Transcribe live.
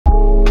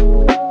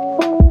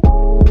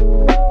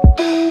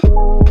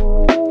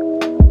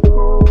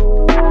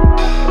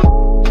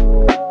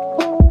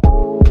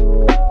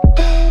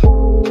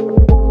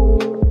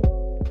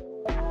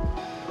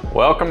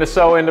to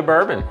So Into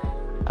Bourbon.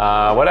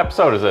 What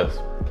episode is this?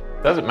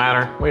 Doesn't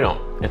matter.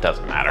 It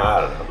doesn't matter.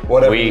 I don't know.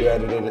 Whatever you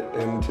edited it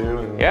into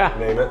and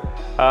name it.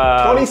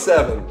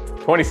 27.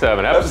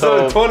 27.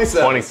 Episode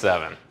 27.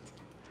 27.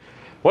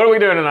 What are we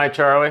doing tonight,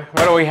 Charlie?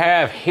 What do we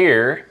have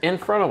here in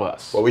front of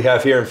us? What we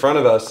have here in front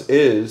of us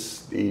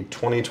is the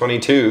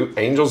 2022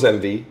 Angel's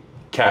Envy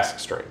Cask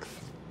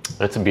Strength.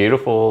 It's a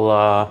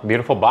beautiful,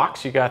 beautiful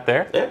box you got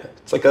there. Yeah,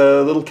 it's like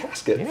a little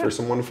casket for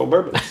some wonderful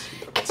bourbons.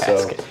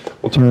 Casket. So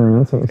we'll turn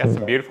around. Got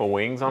some beautiful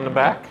wings on the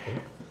back.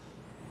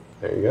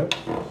 There you go.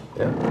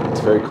 Yeah,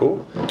 it's very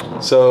cool.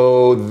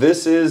 So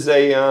this is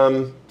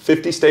a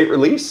 50 state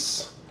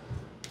release.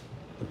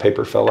 The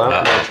paper fell out.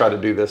 I'm gonna try to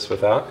do this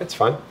without. It's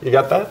fine. You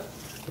got that?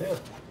 Yeah.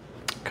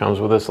 Comes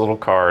with this little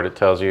card. It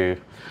tells you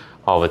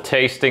all the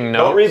tasting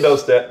notes. Don't read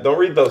those. Don't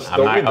read those.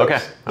 Don't read those.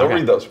 Okay. Don't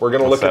read those. We're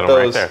gonna look at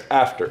those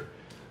after.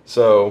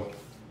 So,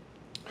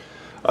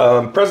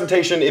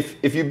 presentation.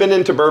 If you've been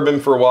into bourbon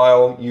for a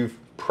while, you've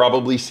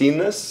probably seen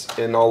this.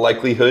 In all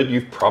likelihood,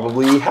 you've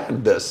probably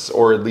had this,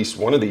 or at least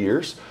one of the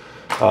years.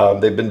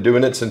 They've been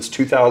doing it since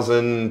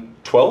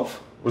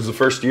 2012 was the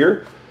first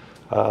year.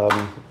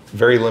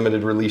 Very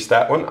limited release,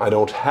 that one. I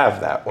don't have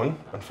that one,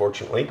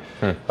 unfortunately.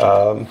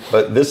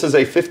 But this is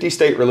a 50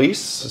 state release,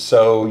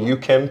 so you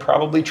can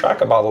probably track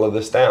a bottle of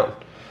this down.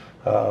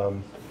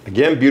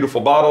 Again,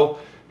 beautiful bottle,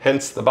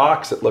 hence the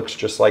box. It looks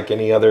just like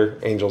any other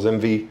Angel's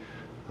Envy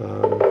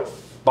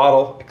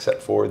bottle,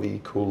 except for the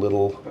cool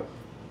little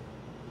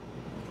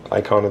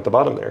icon at the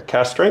bottom there.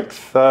 Cask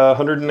strength,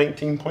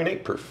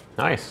 119.8 proof.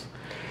 Nice.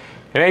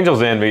 And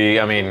Angel's Envy,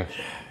 I mean,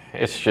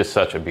 it's just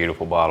such a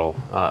beautiful bottle.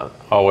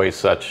 Always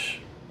such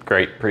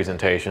great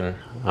presentation.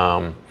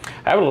 I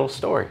have a little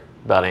story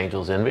about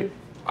Angel's Envy.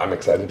 I'm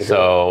excited to hear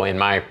So in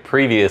my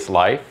previous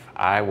life,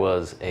 I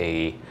was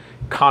a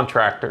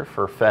contractor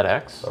for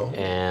FedEx,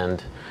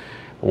 and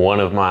one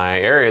of my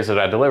areas that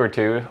I delivered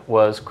to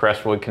was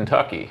Crestwood,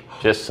 Kentucky.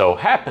 Just so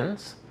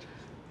happens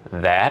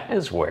that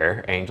is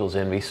where Angel's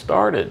Envy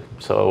started.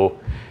 So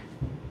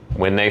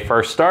when they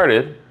first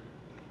started,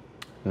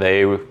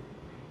 they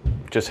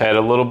just had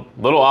a little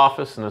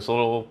office in this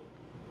little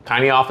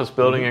tiny office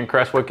building in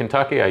Crestwood,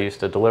 Kentucky. I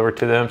used to deliver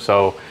to them,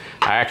 so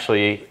I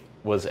actually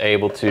was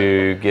able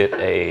to get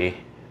a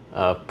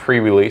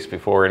pre-release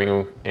before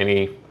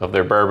any of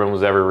their bourbon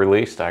was ever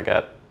released. I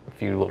got a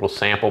few little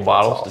sample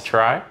bottles to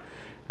try.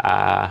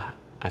 I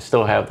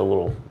still have the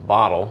little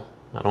bottle.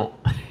 I don't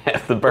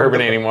have the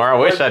bourbon anymore. I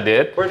wish I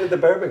did. Where did the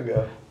bourbon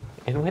go?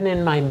 It went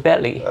in my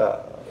belly.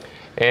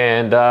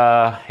 And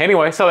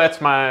anyway, so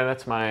that's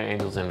my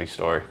Angel's Envy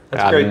story.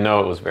 I know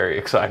it was very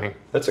exciting.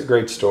 That's a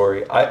great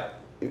story.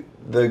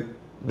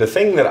 The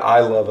thing that I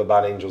love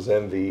about Angel's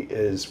Envy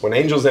is when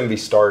Angel's Envy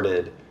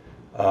started,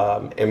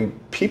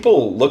 and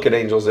people look at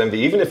Angel's Envy,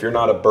 even if you're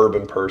not a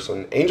bourbon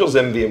person, Angel's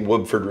Envy and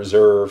Woodford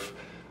Reserve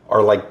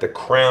are like the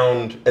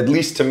crowned, at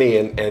least to me,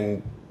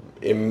 and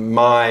in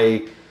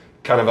my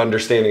kind of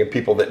understanding of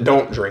people that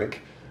don't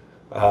drink,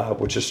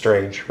 which is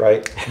strange,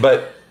 right?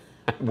 But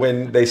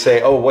when they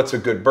say, oh, what's a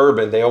good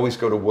bourbon? They always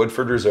go to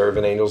Woodford Reserve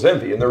and Angel's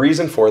Envy. And the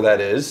reason for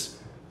that is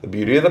the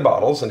beauty of the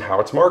bottles and how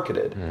it's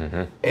marketed.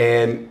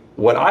 And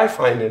what I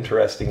find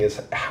interesting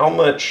is how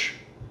much,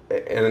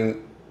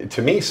 and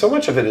to me, so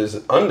much of it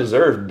is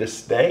undeserved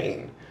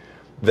disdain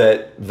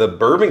that the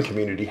bourbon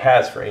community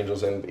has for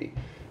Angel's Envy.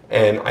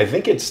 And I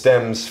think it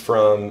stems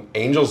from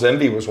Angel's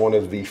Envy was one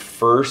of the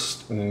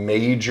first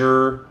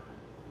major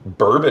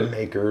bourbon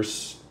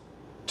makers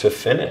to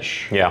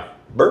finish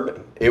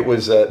bourbon. It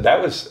was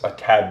that was a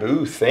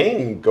taboo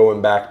thing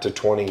going back to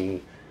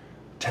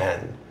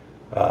 2010.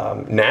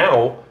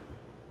 Now,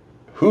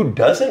 who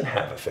doesn't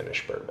have a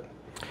finished bourbon?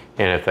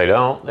 And if they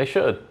don't, they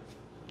should.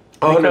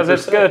 100%. Because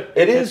it's good.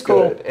 It is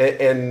good.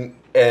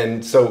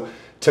 And so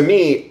to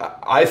me,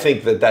 I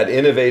think that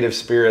innovative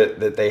spirit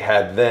that they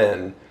had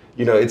then,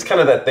 you know, it's kind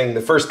of that thing,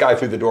 the first guy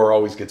through the door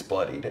always gets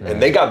bloodied.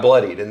 And they got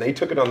bloodied and they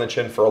took it on the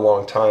chin for a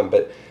long time.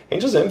 But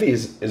Angel's Envy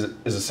is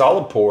a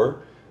solid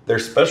pour. Their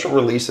special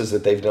releases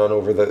that they've done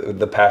over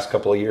the past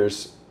couple of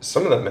years,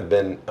 some of them have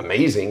been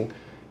amazing.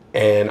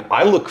 And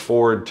I look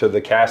forward to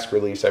the cask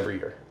release every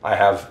year. I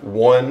have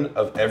one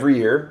of every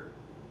year,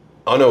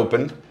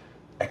 unopened,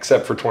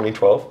 except for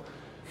 2012,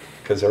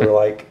 because there were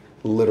like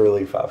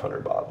literally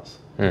 500 bottles.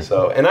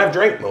 So, and I've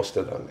drank most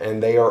of them,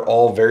 and they are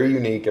all very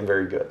unique and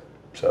very good.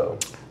 So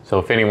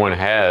if anyone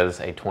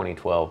has a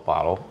 2012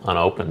 bottle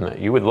unopened that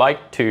you would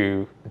like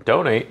to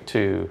donate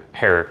to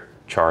Hair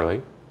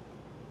Charlie,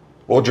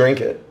 we'll drink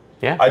it.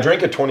 Yeah. I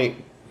drank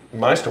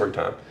my story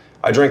time.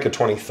 I drank a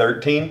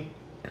 2013,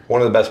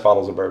 one of the best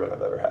bottles of bourbon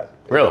I've ever had.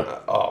 Really?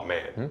 Oh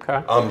man.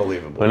 Okay.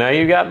 Unbelievable. Well, now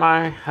you got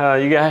my,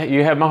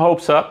 you have my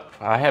hopes up.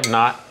 I have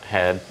not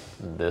had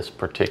this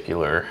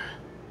particular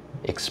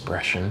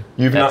expression.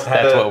 That's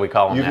what we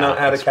call them now. You've not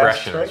had a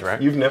cask strength? Right?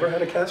 You've never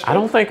had a cask strength? I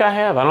don't think I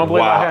have. I don't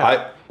believe I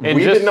have.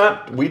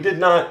 We did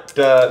not.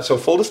 So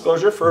full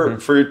disclosure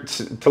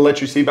to let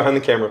you see behind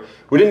the camera,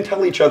 we didn't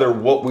tell each other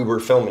what we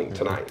were filming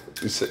tonight.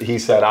 He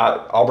said,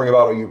 "I'll bring a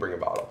bottle. You bring a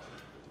bottle."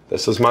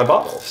 This is my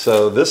bottle.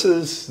 So this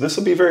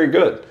will be very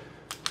good.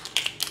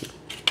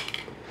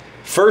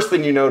 First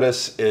thing you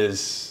notice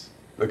is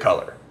the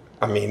color.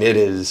 I mean,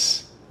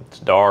 it's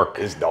dark.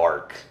 It's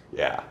dark.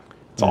 Yeah.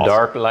 It's awesome.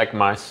 Dark like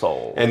my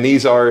soul. And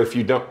these are, if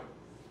you don't...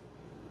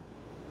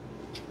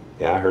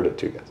 Yeah, I heard it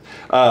too, guys.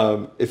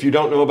 If you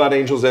don't know about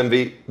Angel's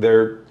Envy,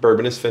 their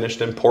bourbon is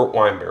finished in port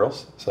wine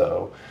barrels.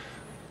 So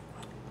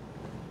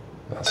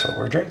that's what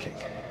we're drinking.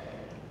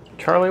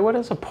 Charlie, what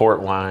is a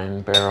port wine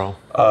barrel?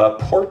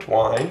 Port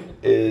wine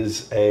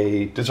is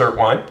a dessert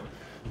wine.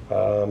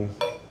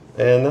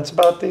 And that's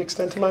about the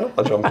extent of my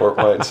knowledge on port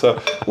wine. So,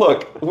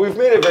 look, we've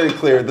made it very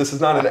clear this is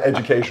not an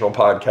educational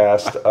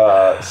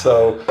podcast.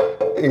 So,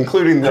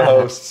 including the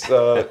hosts,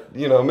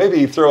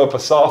 maybe throw up a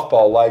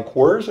softball like,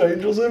 where's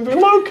Angel's Envy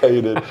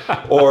located?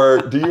 Or,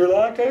 do you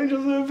like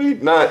Angel's Envy?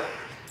 Not,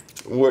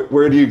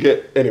 where do you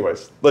get...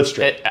 Anyways, let's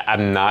drink.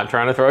 I'm not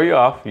trying to throw you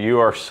off. You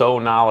are so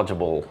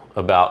knowledgeable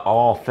about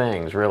all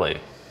things, really.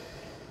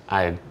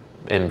 I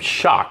am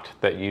shocked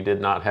that you did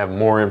not have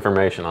more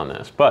information on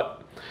this, but...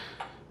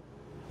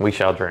 we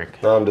shall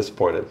drink. No, I'm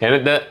disappointed.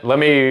 And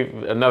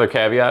another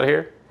caveat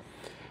here.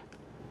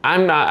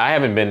 I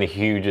haven't been the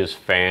hugest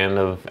fan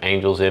of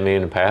Angel's Envy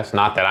in the past.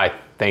 Not that I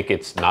think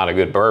it's not a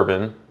good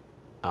bourbon.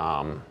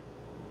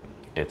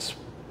 It's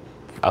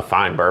a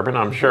fine bourbon,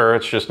 I'm sure.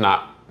 It's just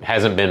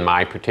hasn't been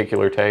my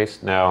particular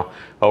taste. Now,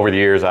 over the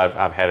years,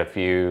 I've had a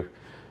few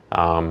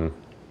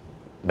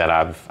that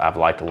I've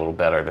liked a little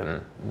better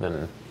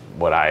than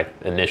what I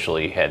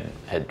initially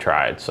had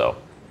tried. So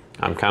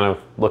I'm kind of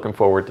looking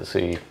forward to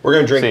see. We're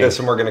going to drink this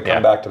and we're going to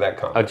come back to that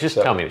comment. Just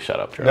tell me to shut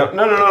up, Charlie.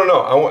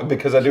 No.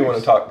 Because I do want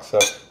to talk. So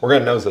we're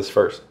going to nose this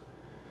first.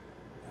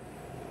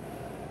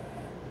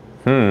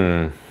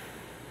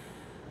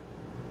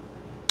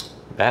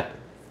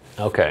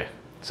 Okay.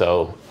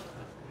 So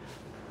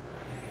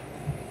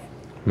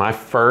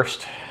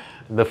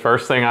the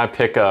first thing I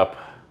pick up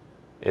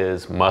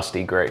is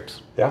musty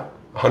grapes. Yeah,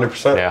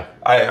 100%. Yeah.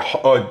 I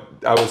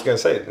was going to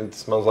say, it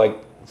smells like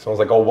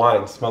old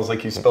wine. It smells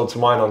like you spilled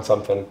some wine on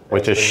something.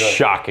 Which is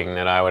shocking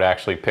that I would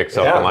actually pick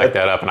something like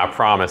that up. And I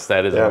promise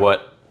that is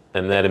what,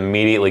 and that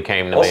immediately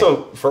came to me.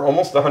 Also, for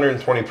almost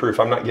 120 proof,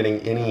 I'm not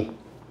getting any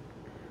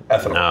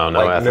ethanol.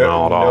 No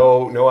ethanol at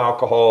all. No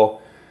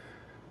alcohol.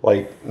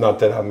 Like, not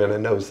that I'm going to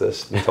nose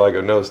this until I go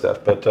nose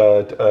deaf, but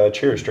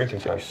cheers, drinking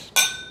time.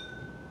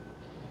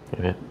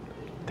 And it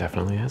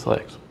definitely has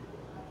legs.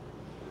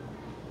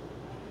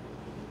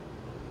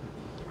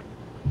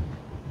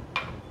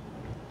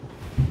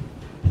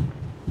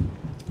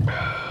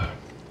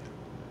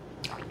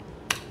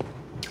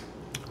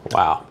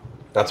 Wow.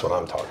 That's what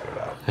I'm talking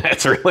about.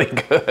 That's really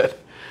good.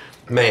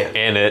 Man.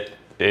 And it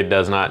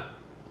does not...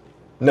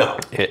 No.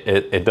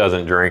 It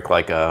doesn't drink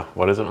like a...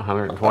 What is it,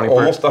 120 proof?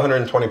 Almost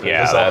 120 proof.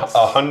 Yeah, it's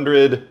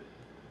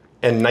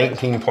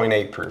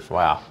 119.8 proof.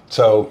 Wow.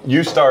 So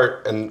you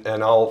start and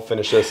I'll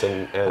finish this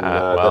and then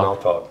I'll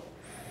talk.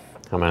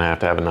 I'm going to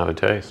have another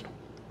taste.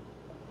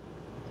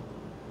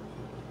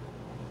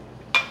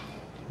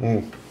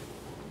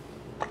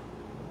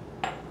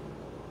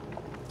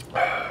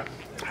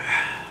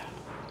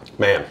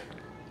 Man,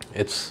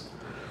 it's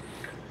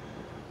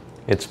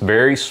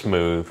very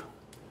smooth.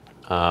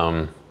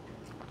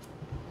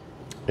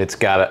 It's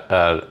got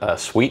a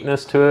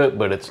sweetness to it,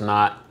 but it's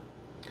not.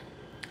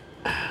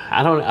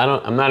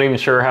 I'm not even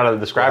sure how to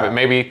describe it.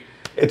 Maybe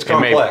it's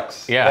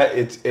complex.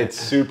 It's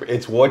super.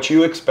 It's what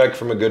you expect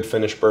from a good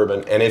finished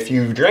bourbon. And if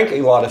you drank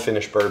a lot of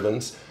finished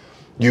bourbons,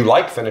 you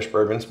like finished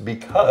bourbons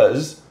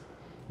because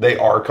they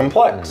are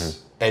complex.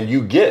 Mm-hmm. And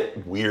you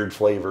get weird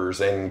flavors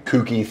and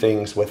kooky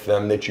things with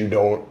them that you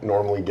don't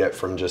normally get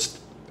from just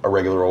a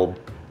regular old,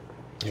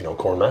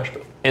 corn mash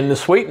bill. And the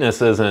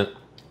sweetness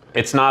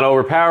it's not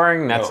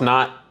overpowering. That's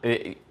not,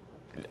 I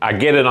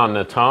get it on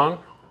the tongue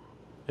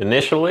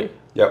initially.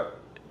 Yep.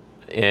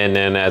 And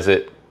then as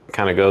it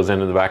kind of goes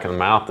into the back of the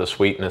mouth, the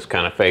sweetness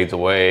kind of fades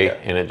away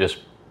and it just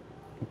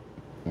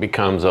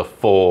becomes a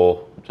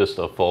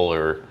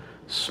fuller,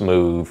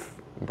 smooth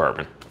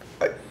bourbon.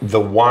 The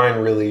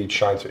wine really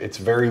shines. It's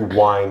very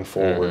wine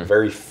forward,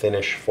 very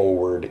finish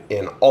forward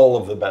in all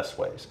of the best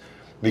ways.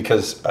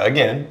 Because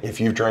again, if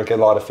you've drank a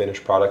lot of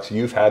finished products,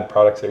 you've had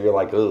products that you're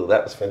like, oh,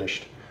 that was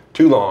finished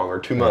too long or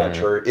too much,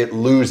 or it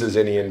loses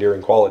any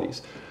endearing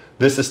qualities.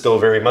 This is still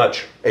very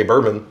much a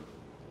bourbon,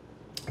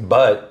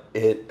 but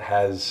it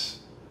has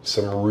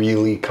some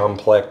really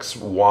complex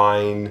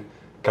wine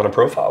kind of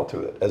profile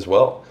to it as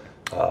well.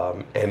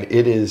 And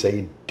it is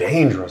a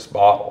dangerous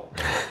bottle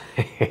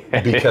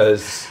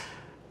because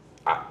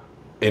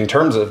in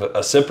terms of a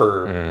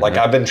sipper, like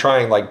I've been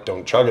trying,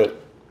 don't chug it,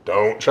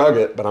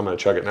 but I'm going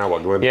to chug it now while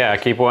going. Yeah, I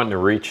keep wanting to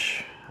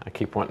reach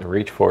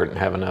for it and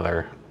have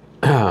another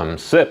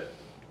sip.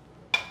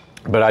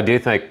 But I do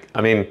think,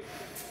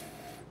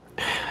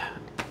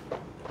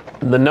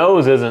 the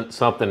nose isn't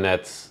something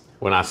that's,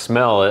 when I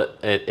smell it,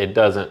 it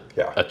doesn't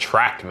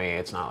attract me.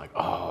 It's not like,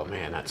 oh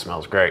man, that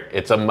smells great.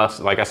 It's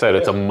like I said,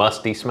 it's a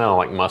musty smell,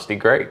 like musty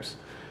grapes.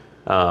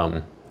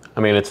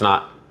 It's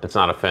not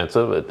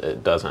offensive.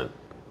 It doesn't,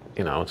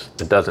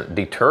 it doesn't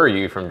deter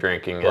you from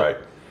drinking it. Right.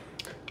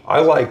 I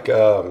like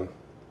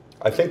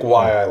I think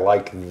why I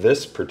like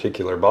this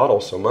particular bottle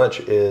so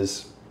much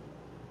is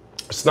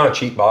it's not a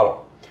cheap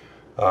bottle.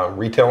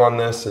 Retail on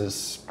this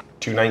is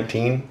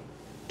 $219,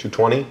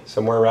 $220,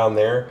 somewhere around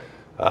there.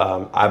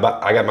 I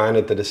got mine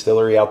at the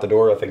distillery out the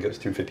door. I think it was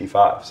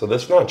 $255. So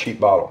this is not a cheap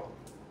bottle.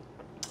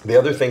 The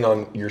other thing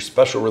on your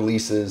special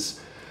releases,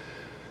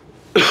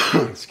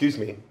 excuse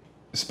me,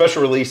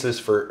 special releases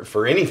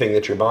for anything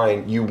that you're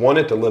buying, you want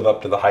it to live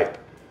up to the hype.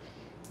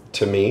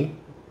 To me,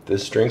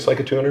 this drink's like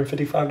a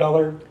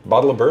 $255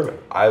 bottle of bourbon.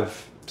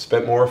 I've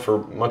spent more for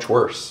much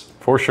worse.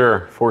 For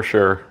sure, for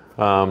sure.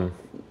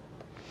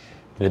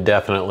 It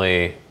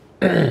definitely,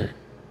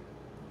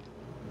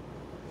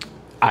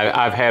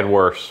 I've had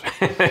worse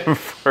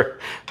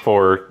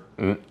for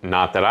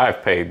not that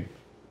I've paid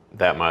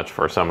that much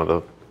for some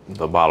of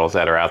the bottles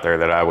that are out there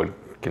that I would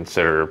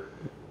consider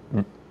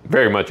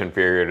very much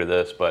inferior to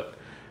this, but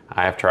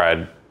I have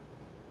tried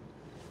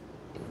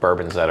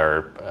bourbons that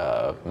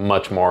are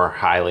much more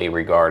highly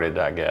regarded,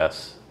 I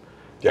guess.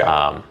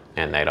 Yeah.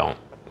 And they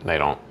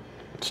don't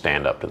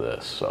stand up to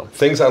this. So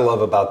things I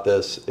love about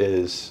this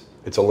is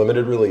it's a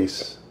limited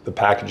release. The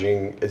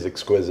packaging is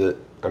exquisite.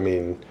 I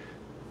mean,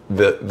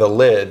 the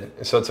lid,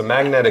 so it's a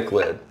magnetic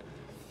lid,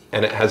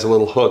 and it has a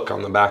little hook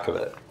on the back of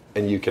it,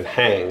 and you can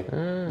hang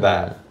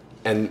that.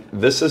 And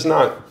this is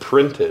not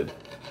printed.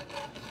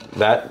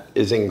 That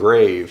is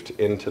engraved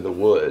into the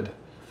wood.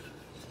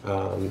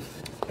 And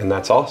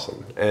that's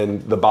awesome.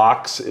 And the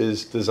box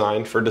is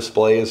designed for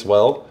display as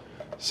well.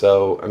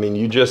 So, I mean,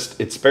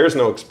 it spares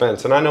no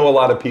expense. And I know a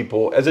lot of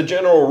people, as a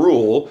general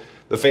rule,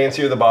 the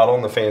fancier the bottle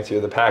and the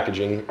fancier the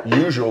packaging,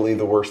 usually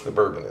the worse the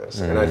bourbon is.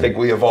 And I think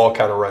we have all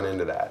kind of run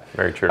into that.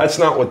 Very true. That's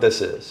not what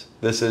this is.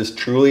 This is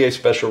truly a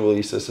special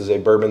release. This is a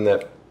bourbon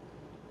that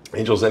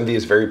Angel's Envy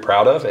is very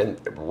proud of, and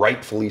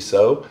rightfully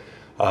so.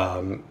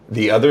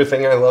 The other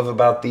thing I love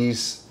about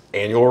these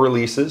annual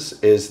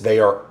releases is they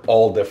are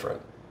all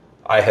different.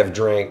 I have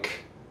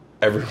drank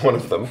every one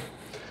of them,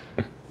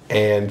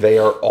 and they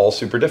are all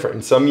super different.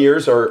 And some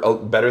years are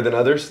better than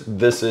others.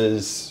 This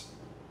is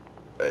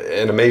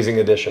an amazing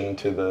addition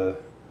to the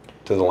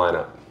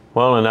lineup.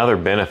 Well, another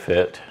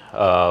benefit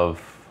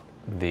of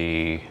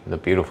the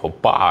beautiful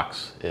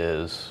box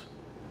is,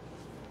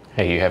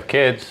 hey, you have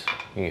kids,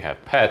 you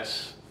have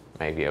pets,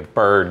 maybe a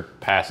bird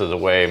passes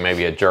away,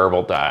 maybe a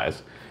gerbil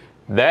dies.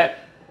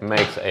 That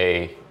makes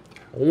a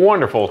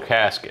wonderful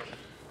casket.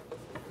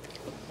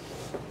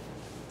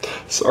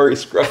 Sorry,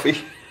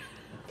 Scruffy.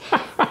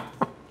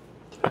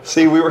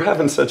 See, we were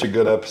having such a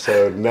good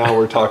episode. Now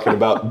we're talking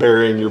about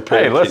burying your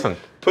parakeet. Hey, listen.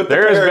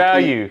 There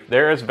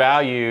is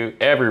value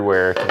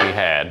everywhere to be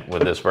had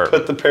with this bourbon.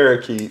 Put the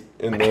parakeet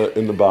in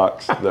the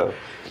box. No.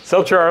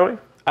 So, Charlie,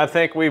 I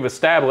think we've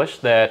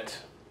established that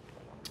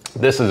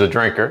this is a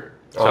drinker.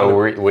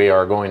 So we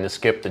are going to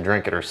skip the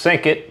drink it or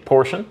sink it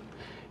portion,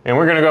 and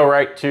we're going to go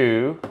right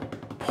to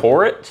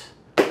pour it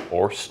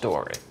or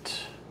store it.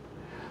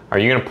 Are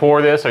you going to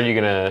pour this? Are you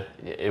going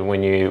to,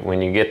 when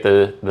you get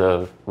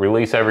the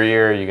release every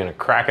year, are you going to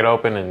crack it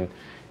open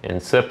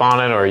and sip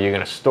on it, or are you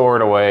going to store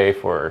it away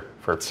for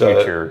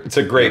future? It's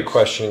a great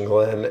question,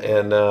 Glenn,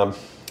 and I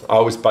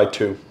always buy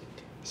two.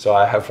 So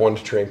I have one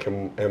to drink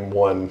and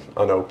one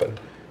unopened.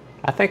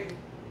 I think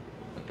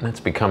that's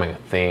becoming a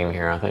theme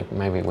here. I think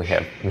maybe we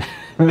have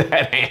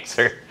that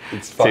answer.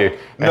 It's fun.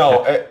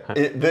 No,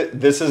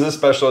 this is a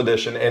special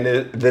edition, and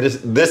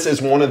this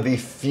is one of the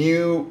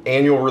few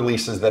annual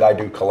releases that I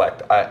do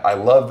collect. I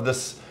love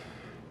this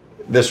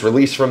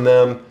release from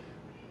them,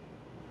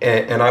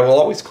 and I will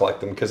always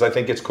collect them because I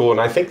think it's cool, and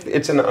I think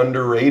it's an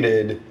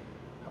underrated.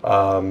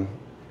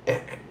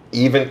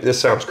 Even this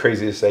sounds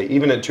crazy to say,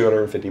 even at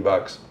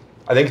 $250,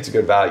 I think it's a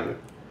good value.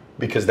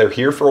 Because they're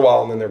here for a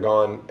while and then they're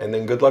gone, and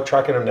then good luck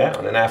tracking them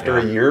down. And after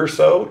a year or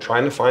so,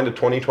 trying to find a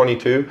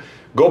 2022,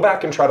 go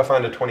back and try to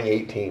find a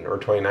 2018 or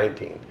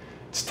 2019.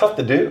 It's tough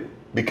to do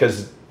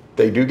because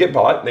they do get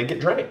bought and they get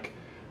drank.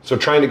 So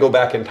trying to go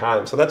back in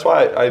time. So that's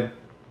why I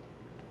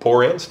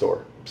pour and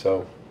store.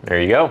 So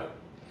there you go.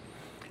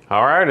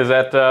 All right, is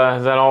that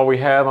all we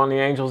have on the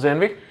Angel's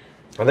Envy?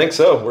 I think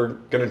so. We're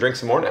gonna drink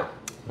some more now.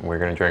 We're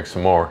gonna drink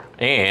some more.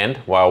 And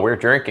while we're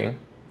drinking,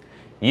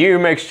 you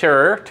make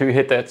sure to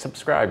hit that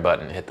subscribe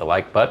button, hit the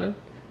like button,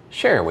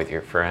 share with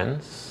your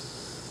friends.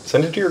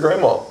 Send it to your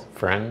grandma.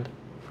 Friend.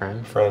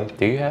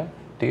 Do you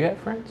have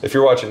friends? If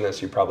you're watching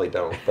this, you probably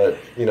don't, but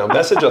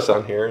message us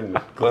on here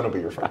and Glenn will be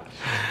your friend.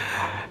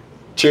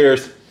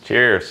 Cheers.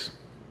 Cheers.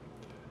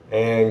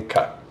 And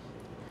cut.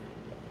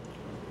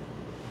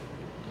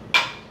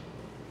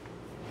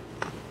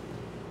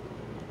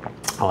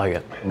 I like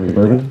it.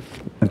 Bourbon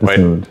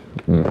episode.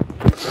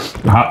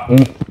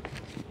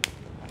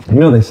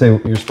 They say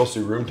you're supposed to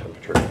do room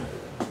temperature.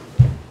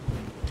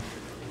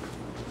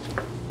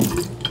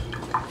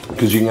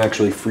 Because you can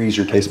actually freeze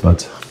your taste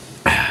buds.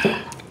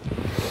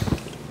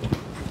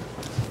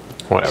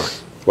 Whatever.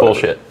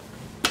 Bullshit.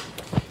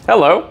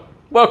 Hello.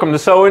 Welcome to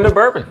So Into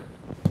Bourbon.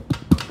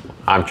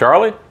 I'm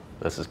Charlie.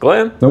 This is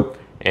Glenn. Nope.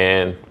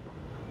 And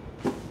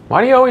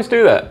why do you always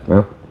do that?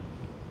 Well,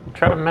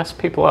 Try to mess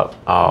people up.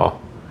 Oh.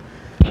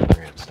 We're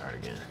going to start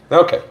again.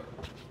 Okay.